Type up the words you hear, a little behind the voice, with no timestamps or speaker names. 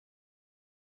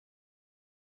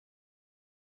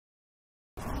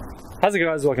How's it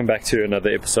guys, welcome back to another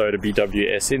episode of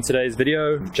BWS. In today's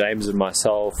video, James and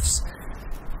myself's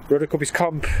Roodekoppies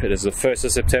comp. It is the 1st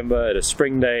of September, it is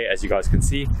spring day, as you guys can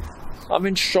see. I'm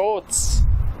in shorts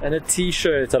and a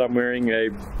t-shirt and I'm wearing a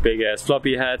big ass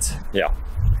floppy hat. Yeah,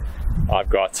 I've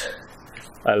got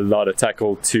a lot of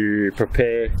tackle to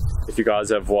prepare. If you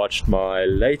guys have watched my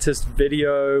latest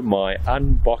video, my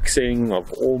unboxing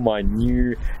of all my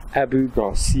new Abu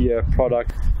Garcia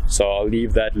product, so I'll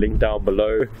leave that link down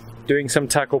below. Doing some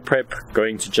tackle prep,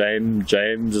 going to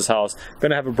James's house,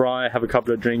 gonna have a braai, have a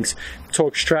couple of drinks,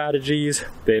 talk strategies,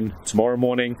 then tomorrow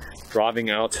morning driving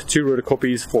out to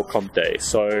Roodekoppies for comp day.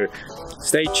 So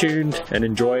stay tuned and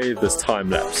enjoy this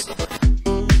time lapse.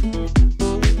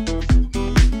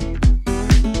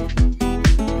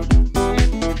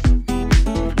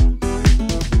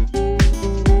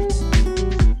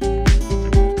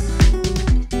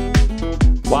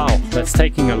 Wow, that's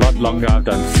taking a lot longer. I've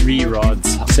done 3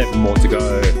 rods, 7 more to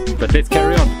go, but let's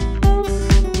carry on.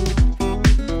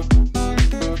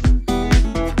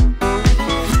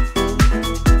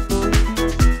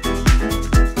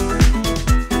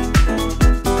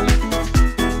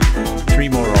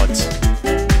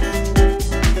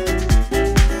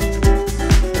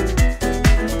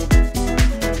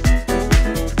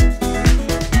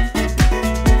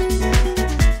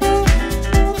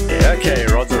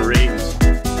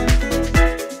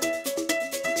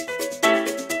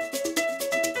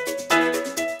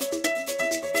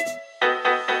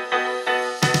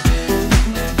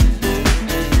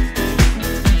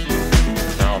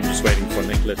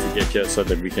 To get here so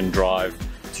that we can drive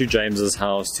to James's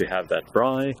house to have that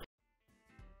braai.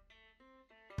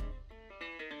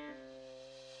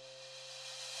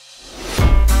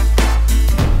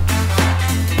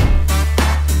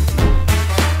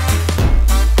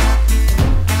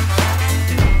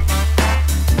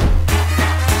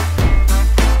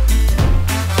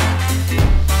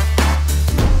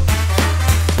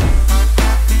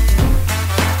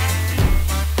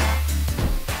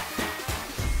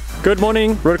 Good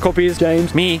morning, Roodekoppies,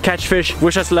 James, me, catch fish,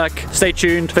 wish us luck, stay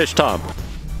tuned, fish time.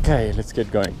 Okay, let's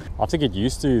get going. I have to get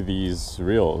used to these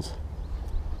reels.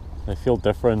 They feel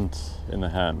different in the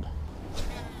hand.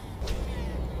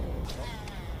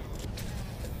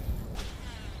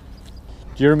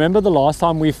 Do you remember the last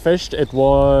time we fished? It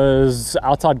was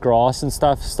outside grass and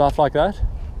stuff like that?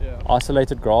 Yeah.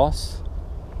 Isolated grass.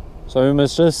 So we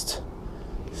must just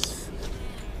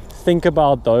think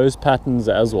about those patterns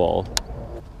as well.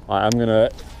 I'm gonna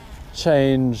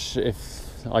change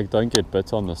if I don't get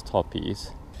bit on this top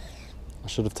piece. I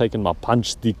should have taken my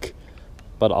punch stick,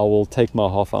 but I will take my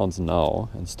 1/2 ounce now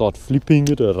and start flipping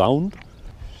it around.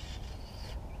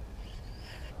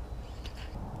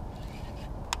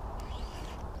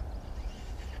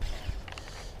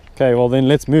 Okay, well then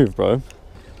let's move, bro.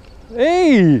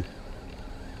 Hey!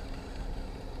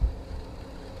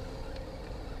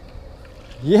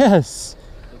 Yes!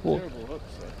 Well,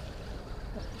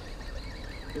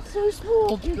 it's so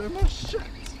small, dude, I'm not shit.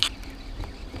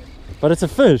 But it's a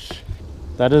fish.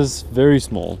 That is very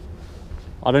small.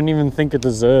 I don't even think it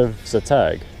deserves a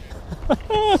tag.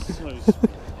 Good.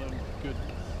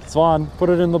 It's fine, put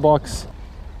it in the box.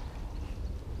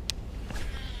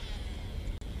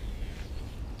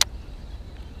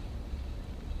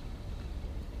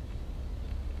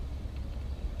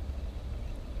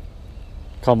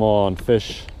 Come on,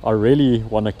 fish. I really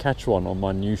want to catch one on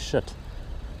my new shit.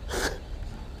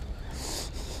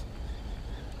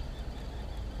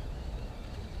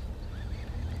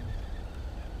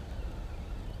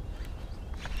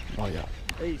 Oh yeah.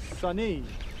 Hey, Sonny.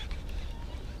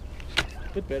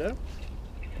 Bit better.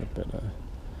 Bit better.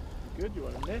 Good, you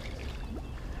want a net?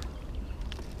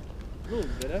 A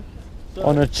little better. So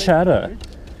on a chatter.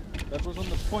 That was on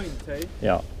the point, eh?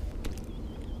 Yeah.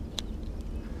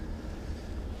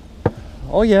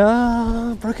 Oh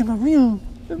yeah, broken my reel.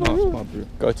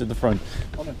 Go to the front.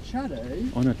 On a chatter, eh?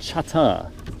 On a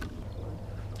chatter.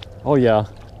 Oh yeah.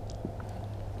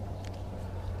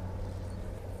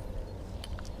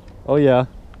 Oh yeah,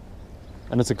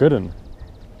 and it's a good one.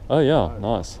 Oh yeah,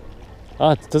 nice.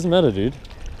 Ah, it doesn't matter, dude.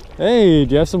 Hey,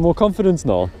 do you have some more confidence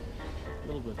now? A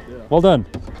little bit, yeah. Well done.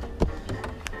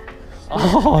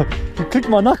 Oh, you clicked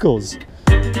my knuckles.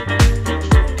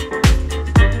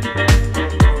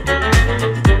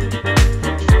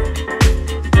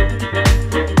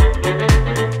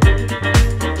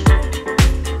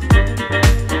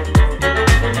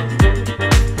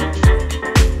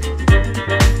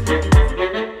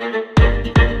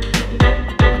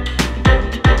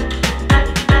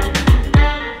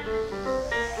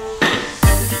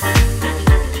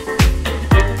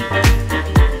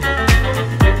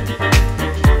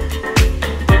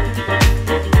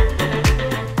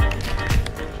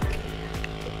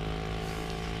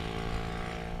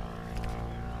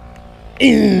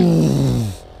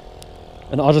 And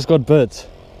I just got bit.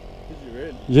 Did you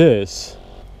really? Yes.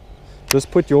 Just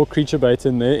put your creature bait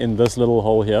in there, in this little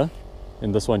hole here.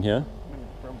 In this one here.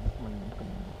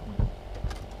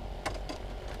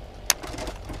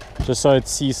 Just so it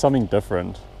sees something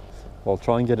different. Well,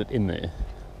 try and get it in there.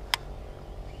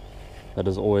 That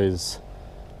is always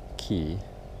key.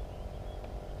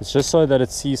 It's just so that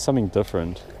it sees something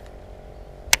different.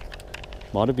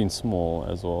 Might have been small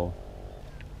as well.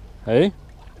 Hey?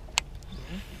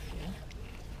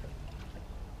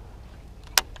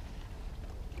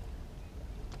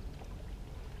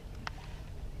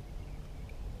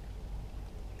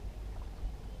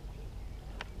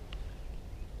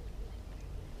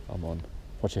 I'm on.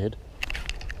 Watch your head.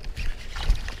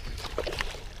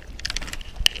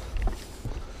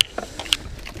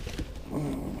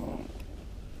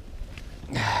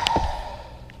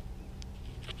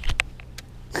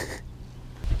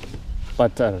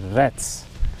 But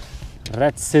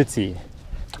Rat City.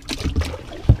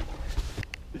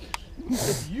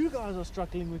 If you guys are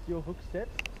struggling with your hook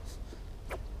sets,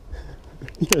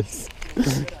 Yes.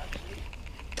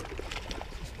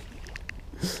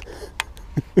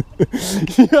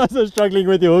 You guys are struggling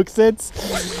with your hook sets?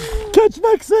 Catch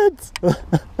back sets!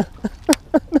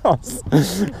 Nice.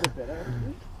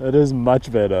 It is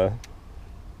much better.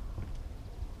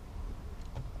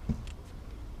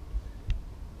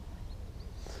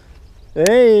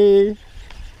 Hey!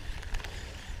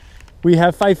 We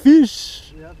have 5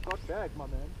 fish! yeah, got back, my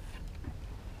man.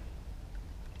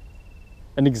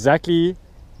 And exactly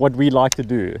what we like to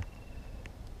do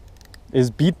is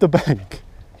beat the bank.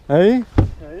 Hey?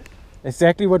 Okay.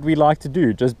 Exactly what we like to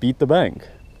do, just beat the bank.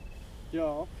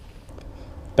 Yeah.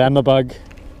 Bammerbug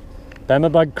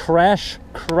crash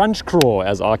crunch crawl,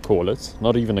 as I call it.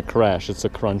 Not even a crash, it's a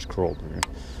crunch crawl.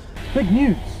 Big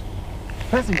news.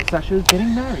 Passenger Sasha is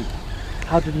getting married.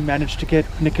 How did he manage to get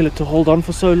Nicola to hold on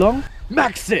for so long?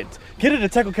 Max it! Get it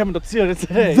at tacklecamera.co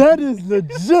today. That is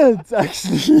legit,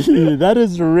 actually. That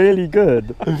is really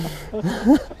good.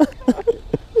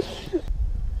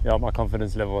 Yeah, my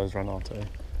confidence level has run out.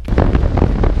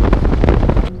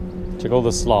 Check all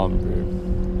the slime,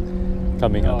 bro.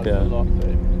 Coming up here.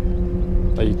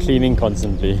 Are you cleaning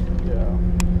constantly? Yeah.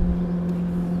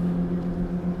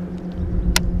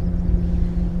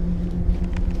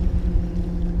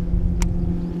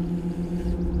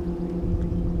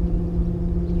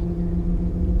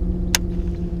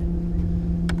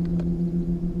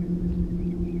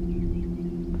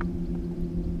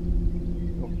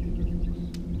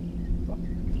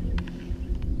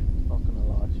 Not gonna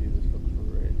lie to you, this looks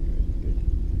really, really good.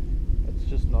 It's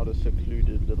just not a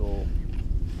secluded little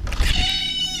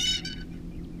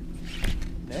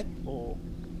net or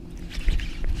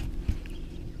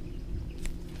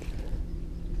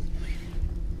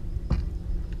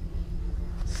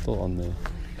Still on there,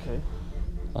 okay.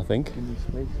 I think. Any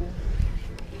space here?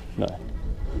 No.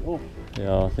 Oh,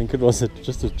 Yeah, I think it was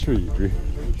just a tree, bro.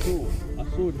 cool. I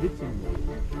saw it hitting me.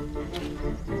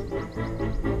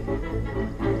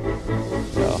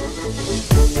 Yeah.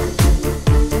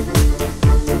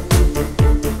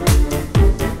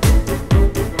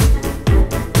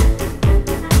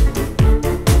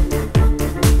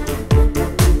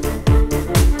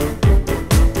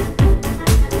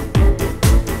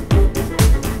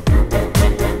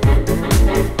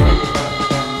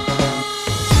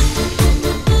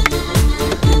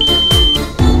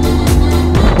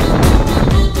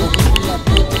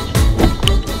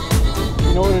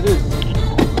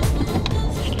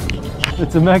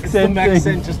 It's a Maxent thing.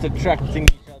 Maxent just attracting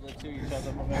each other to each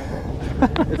other, my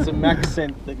man. It's a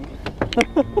Maxent thing.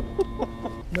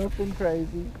 Nothing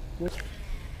crazy.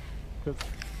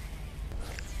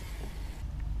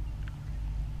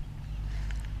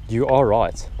 You are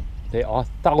right. There are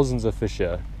thousands of fish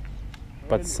here,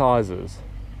 but Really? sizes.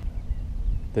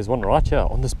 There's one right here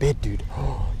on this bed, dude.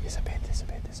 Oh, there's a bed, there's a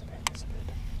bed, there's a bed, there's a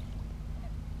bed.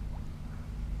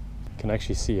 Can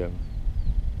actually see him.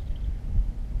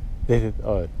 There,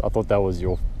 oh, I thought that was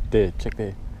your. There, check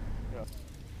there. Yeah.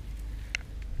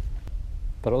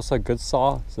 But also good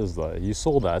sizes though. You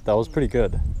saw that. That was pretty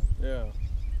good. Yeah.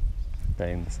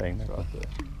 Saying that. Right there.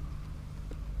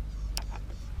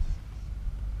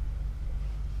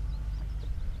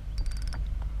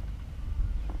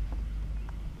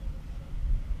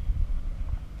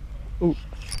 Ooh.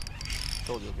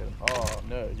 Told you'll get him. Oh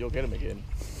no, you'll get him again.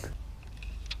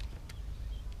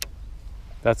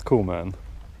 That's cool, man.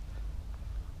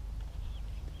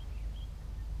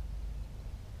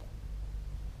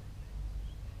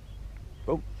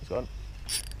 Oh, he's gone.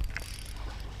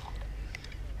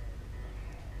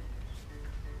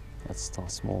 That's still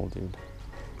small, dude.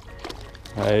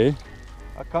 Hey.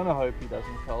 I kind of hope he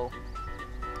doesn't tell.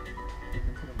 You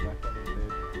can put him back on his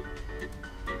bed.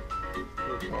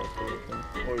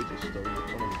 Or he just stole it.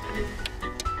 One of the two.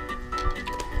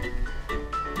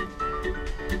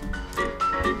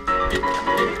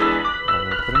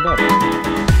 I'll put him back.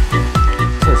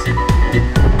 What's this?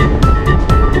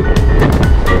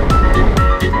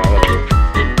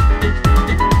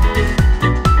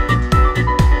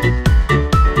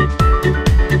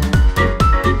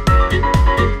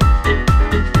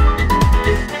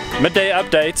 Midday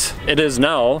update. It is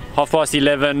now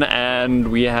 11:30 and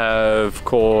we have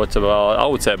caught about, I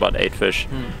would say about 8 fish.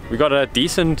 We got a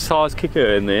decent sized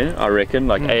kicker in there, I reckon,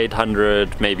 like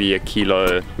 800, maybe a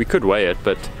kilo. We could weigh it,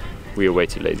 but we are way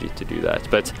too lazy to do that.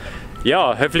 But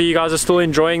yeah, hopefully you guys are still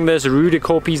enjoying this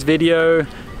Roodekoppies video.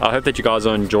 I hope that you guys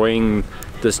are enjoying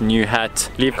this new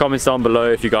hat. Leave comments down below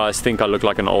if you guys think I look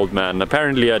like an old man.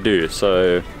 Apparently I do,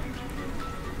 so.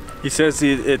 He says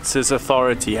it's his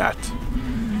authority hat.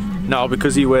 Now,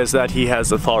 because he wears that, he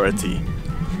has authority.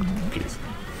 Please.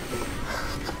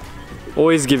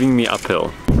 Always giving me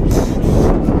uphill. Did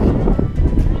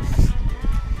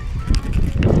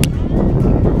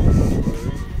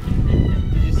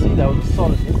you see that was a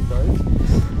solid hit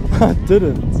though? I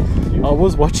didn't. I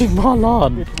was watching my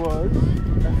line. It was a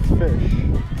fish.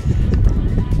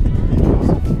 It was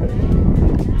a fish.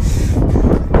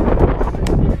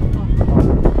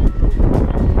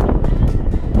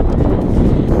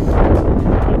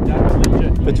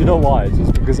 But you know why? It's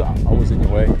just because I was in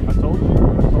your way. I told you.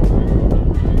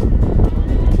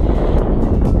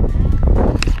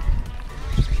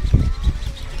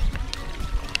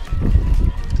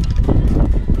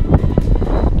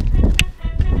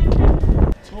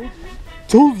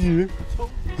 Told you.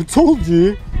 I told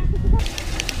you.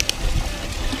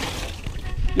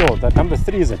 Yo, that number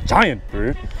 3 is a giant,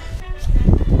 bro.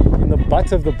 In the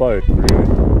butt of the boat, bro.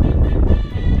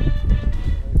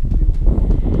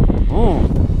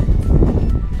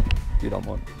 Dude, I'm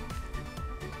on.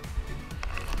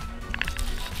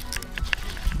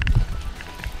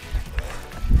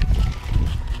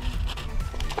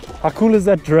 How cool is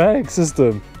that drag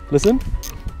system? Listen.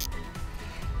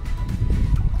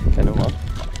 Okay, no more.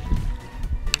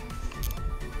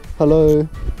 Hello.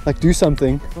 Like, do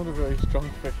something. It's not a very strong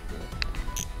fish.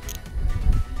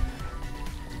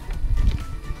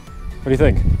 What do you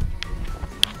think?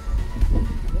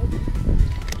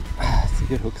 It's a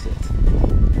good hook set.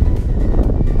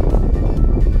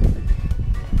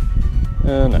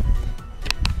 No.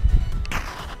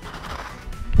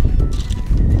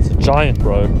 It's a giant,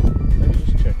 bro. Let me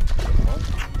just check.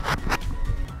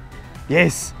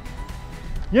 Yes!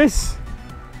 Yes!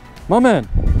 My man!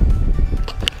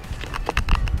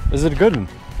 Is it a good one?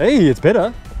 Hey, it's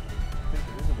better. I think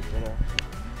it is a bit better.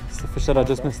 It's the fish that I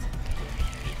just missed.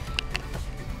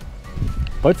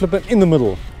 Boat flipper in the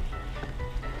middle.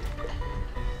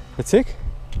 That's sick.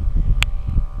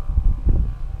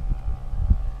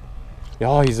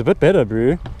 Yeah, he's a bit better,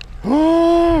 bro.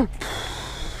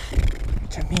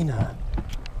 Jamina.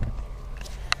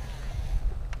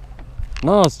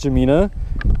 Nice, Jamina.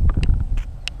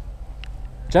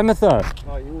 Jamatha.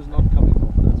 No, he was not coming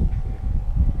off, that's for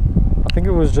sure. I think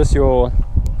it was just your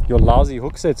lousy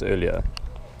hook sets earlier.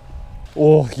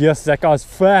 Oh yes, that guy's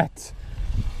fat.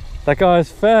 That guy's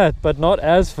fat, but not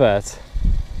as fat.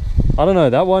 I don't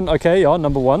know, that one, okay, yeah,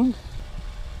 number 1.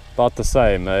 About the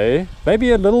same, eh?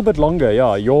 Maybe a little bit longer,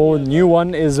 yeah. Your new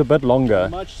one is a bit longer.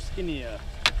 Much skinnier.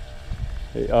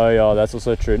 Oh yeah, that's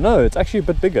also true. No, it's actually a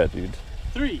bit bigger, dude.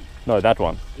 3. No, that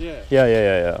one. Yeah.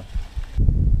 Yeah.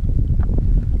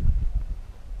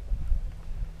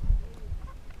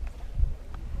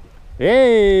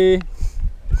 Yay!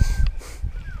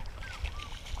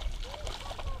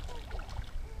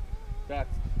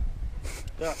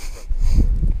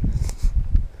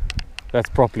 That's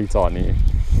properly tiny.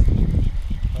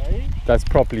 Hey? That's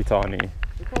properly tiny.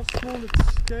 Look how small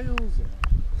its scales are.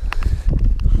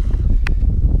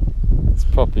 It's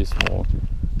properly small.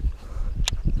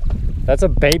 That's a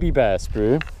baby bass,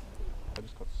 bro. I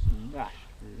just got smashed,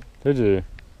 bro. Did you?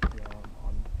 Yeah,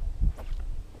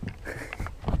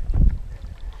 I'm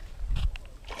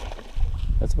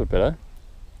That's a bit better.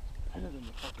 better than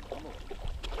the fucking alot.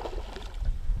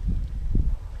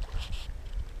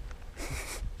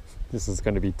 This is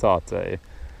going to be tart, eh?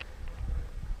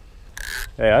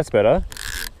 Hey, that's better.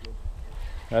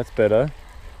 That's better.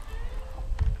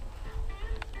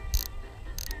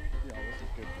 Yeah, this is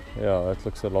good. Yeah, that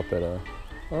looks a lot better.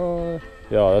 Oh,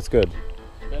 yeah, that's good.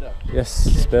 Better. Yes,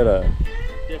 it's better.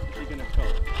 Definitely gonna tell.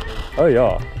 Oh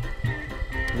yeah.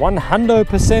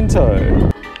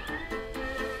 100%.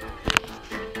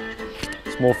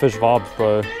 Small fish vibes,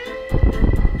 bro.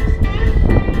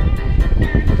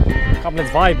 Come, let's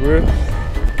vibe, bro.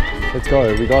 Let's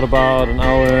go. We got about an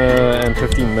hour and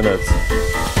 15 minutes.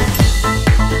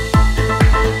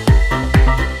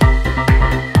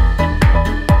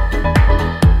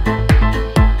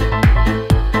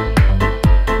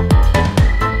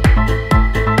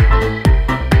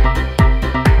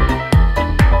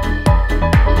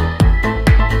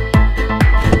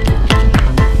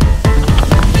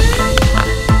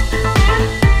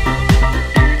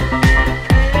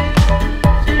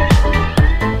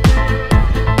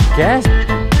 Gas?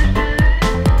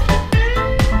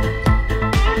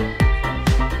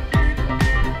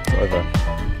 It's over.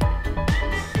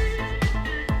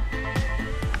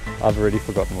 I've already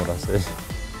forgotten what I said.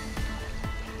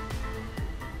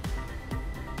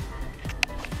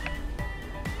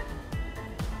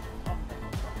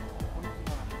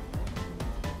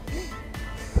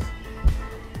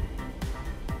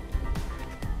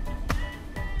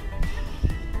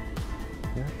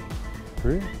 Yeah,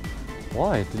 true.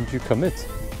 Why didn't you commit?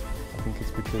 I think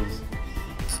it's because...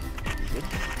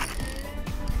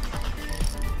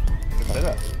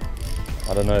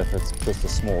 I don't know if it's just a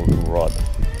small little rod.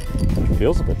 It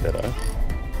feels a bit better.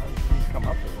 Come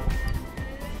up with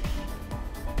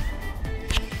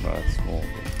it. No, it's small.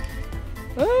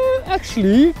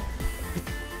 Actually,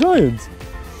 giant.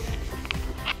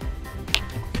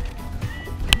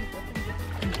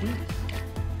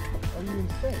 Are you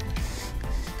insane?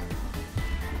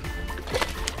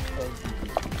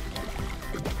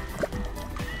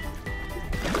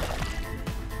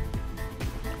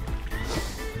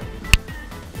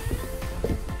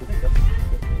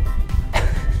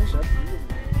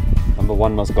 Number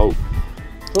one must go.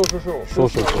 Sure.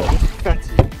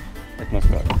 Fatty. It must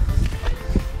go.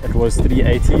 It was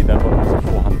 380, that one was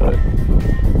 400.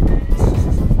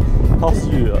 How's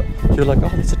you? You're like, oh,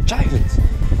 it's a giant.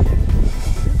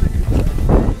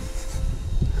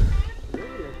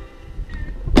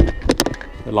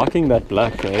 You're liking that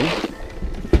black, eh?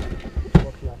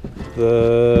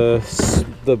 The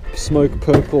smoke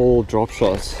purple drop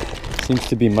shot seems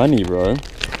to be money, bro.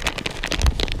 Straight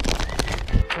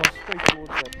towards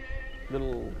that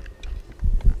little...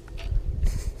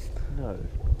 No.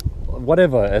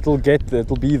 Whatever, it'll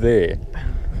be there.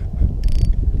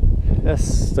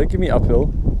 Yes, don't give me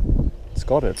uphill. It's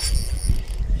got it.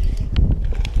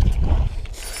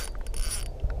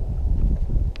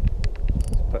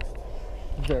 Pissed.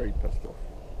 Very pissed off.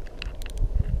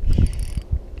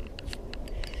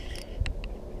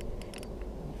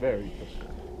 Very pissed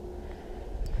off.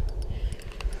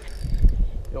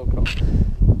 He'll come.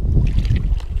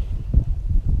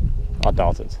 I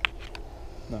doubt it.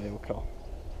 No, he'll come.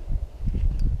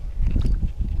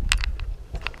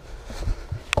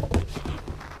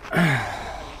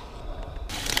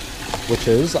 Which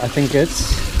is, I think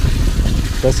it's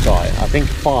this guy. I think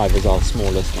 5 is our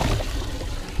smallest now.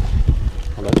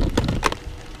 Hello?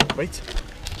 Wait.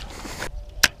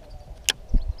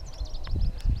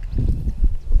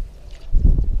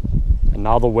 And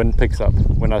now the wind picks up.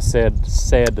 When I said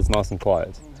it's nice and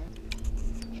quiet.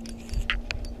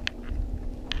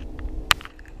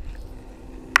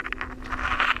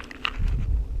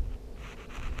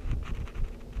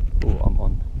 Oh, I'm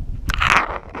on.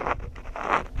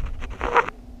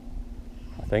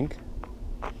 I think.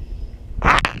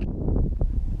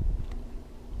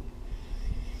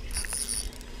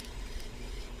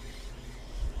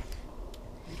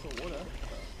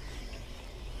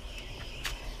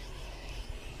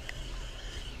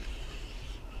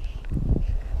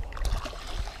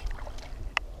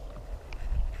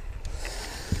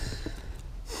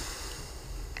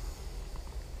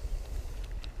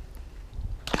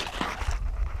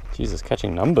 Jesus,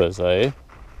 catching numbers, eh?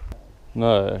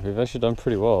 No, we've actually done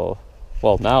pretty well.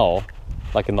 Well, now,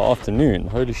 like in the afternoon,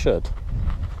 holy shit.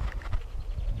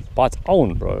 By its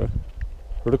own, bro.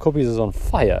 Roodekoppies is on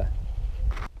fire.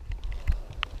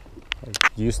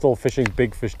 You still fishing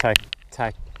big fish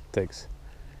tactics?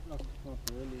 Not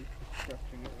really.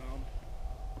 Scratching it around.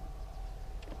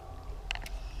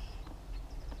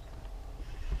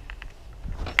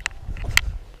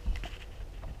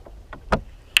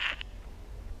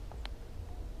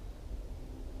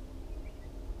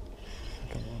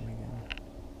 Come on again.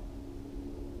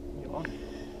 You're on.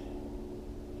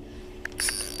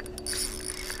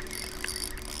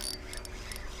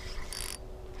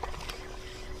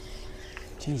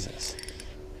 Jesus.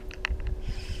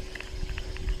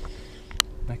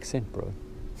 Makes sense, bro.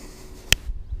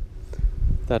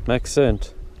 That makes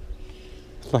sense.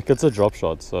 Like, it's a drop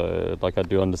shot, so like I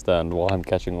do understand why I'm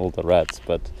catching all the rats,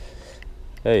 but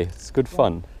hey, it's good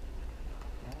fun.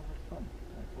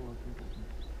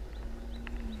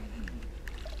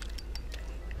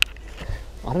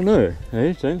 I don't know.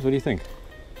 Hey, James, what do you think?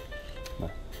 No.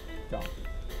 Yeah.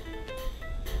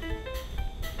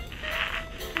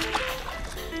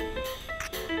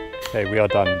 Okay, we are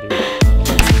done, dude.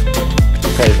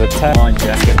 Okay, the tan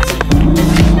jackets.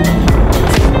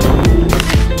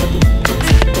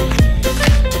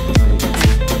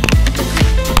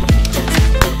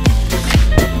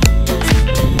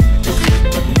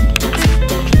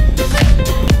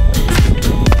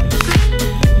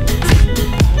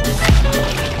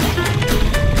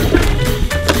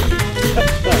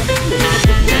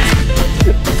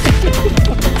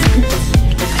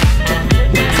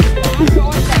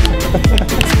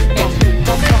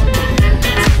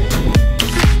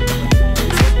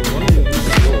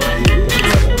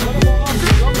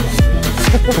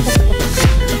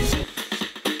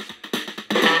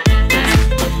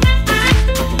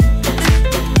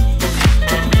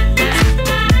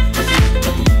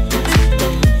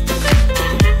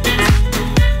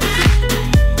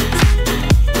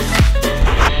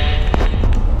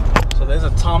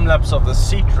 Lapse of the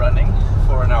seat running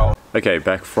for an hour. Okay,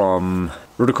 back from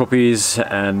Roodekoppies,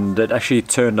 and it actually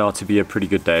turned out to be a pretty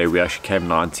good day. We actually came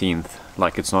 19th.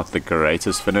 Like, it's not the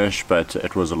greatest finish, but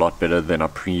it was a lot better than our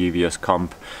previous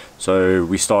comp. So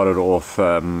we started off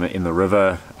in the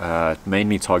river,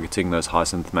 mainly targeting those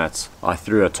Hyacinth Mats. I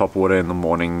threw a top water in the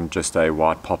morning, just a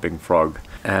white popping frog.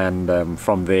 And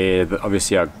from there,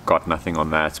 obviously I got nothing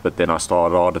on that, but then I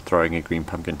started throwing a green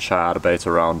pumpkin chatterbait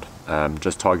around,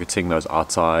 just targeting those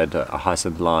outside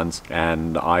hyacinth lines,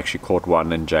 and I actually caught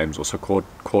one, and James also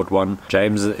caught one.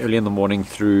 James early in the morning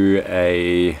threw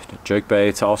a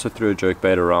jerkbait. I also threw a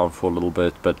jerkbait around for a little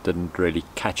bit, but didn't really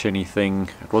catch anything.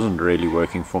 It wasn't really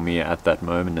working for me at that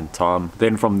moment in time.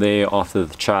 Then from there, after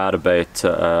the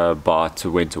chatterbait bite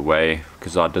went away,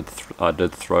 because I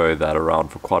did throw that around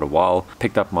for quite a while,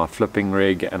 picked up my flipping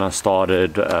rig and I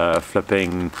started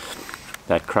flipping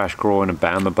that crash crawl in a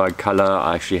bamba bug color.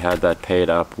 I actually had that paired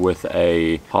up with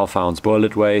a 1/2 ounce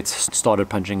bullet weight. Started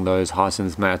punching those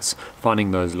Hyacinth Mats,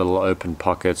 finding those little open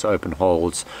pockets, open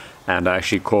holes, and I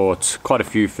actually caught quite a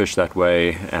few fish that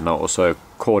way, and I also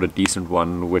caught a decent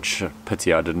one, which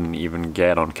pity I didn't even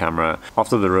get on camera.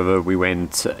 After the river, we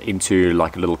went into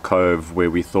like a little cove where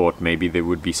we thought maybe there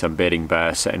would be some bedding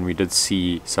bass, and we did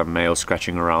see some males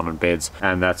scratching around on beds,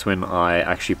 and that's when I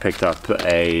actually picked up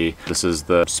this is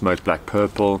the smoked black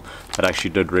purple. That actually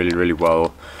did really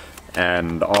well.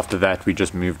 And after that we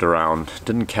just moved around.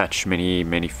 Didn't catch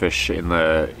many fish in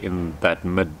that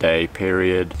midday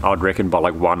period. I would reckon by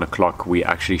like 1 o'clock we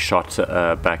actually shot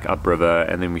back upriver,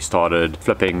 and then we started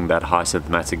flipping that Hyacinth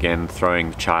Mat again,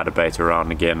 throwing the chatterbait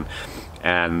around again,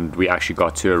 and we actually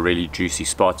got to a really juicy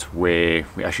spot where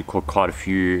we actually caught quite a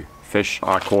few fish.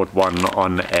 I caught one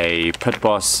on a pit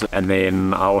boss, and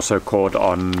then I also caught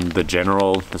on the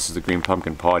general. This is the green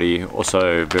pumpkin party,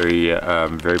 also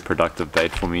very productive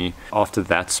bait for me. After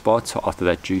that spot, after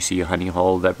that juicy honey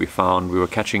hole that we found, we were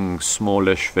catching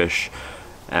smallish fish,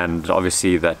 and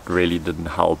obviously that really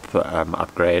didn't help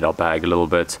upgrade our bag a little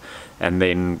bit. And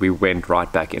then we went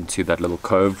right back into that little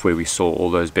cove where we saw all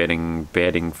those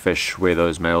bedding fish, where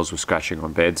those males were scratching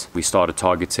on beds. We started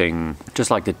targeting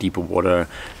just like the deeper water,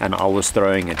 and I was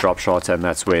throwing a drop shot, and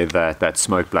that's where that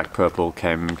smoked black purple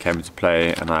came into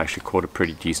play, and I actually caught a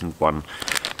pretty decent one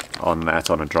on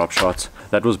a drop shot.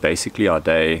 That was basically our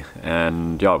day,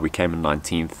 and yeah, we came in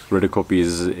 19th.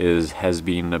 Roodekoppies has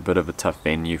been a bit of a tough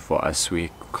venue for us. We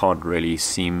can't really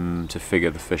seem to figure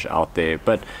the fish out there,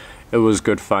 but it was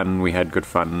good fun. We had good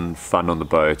fun on the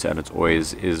boat, and it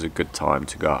always is a good time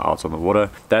to go out on the water.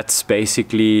 That's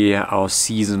basically our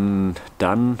season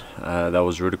done. That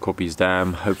was Roodekoppies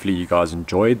Dam. Hopefully you guys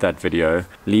enjoyed that video.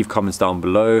 Leave comments down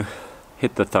below,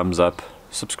 hit the thumbs up,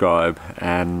 subscribe,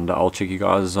 and I'll check you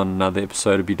guys on another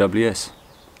episode of BWS.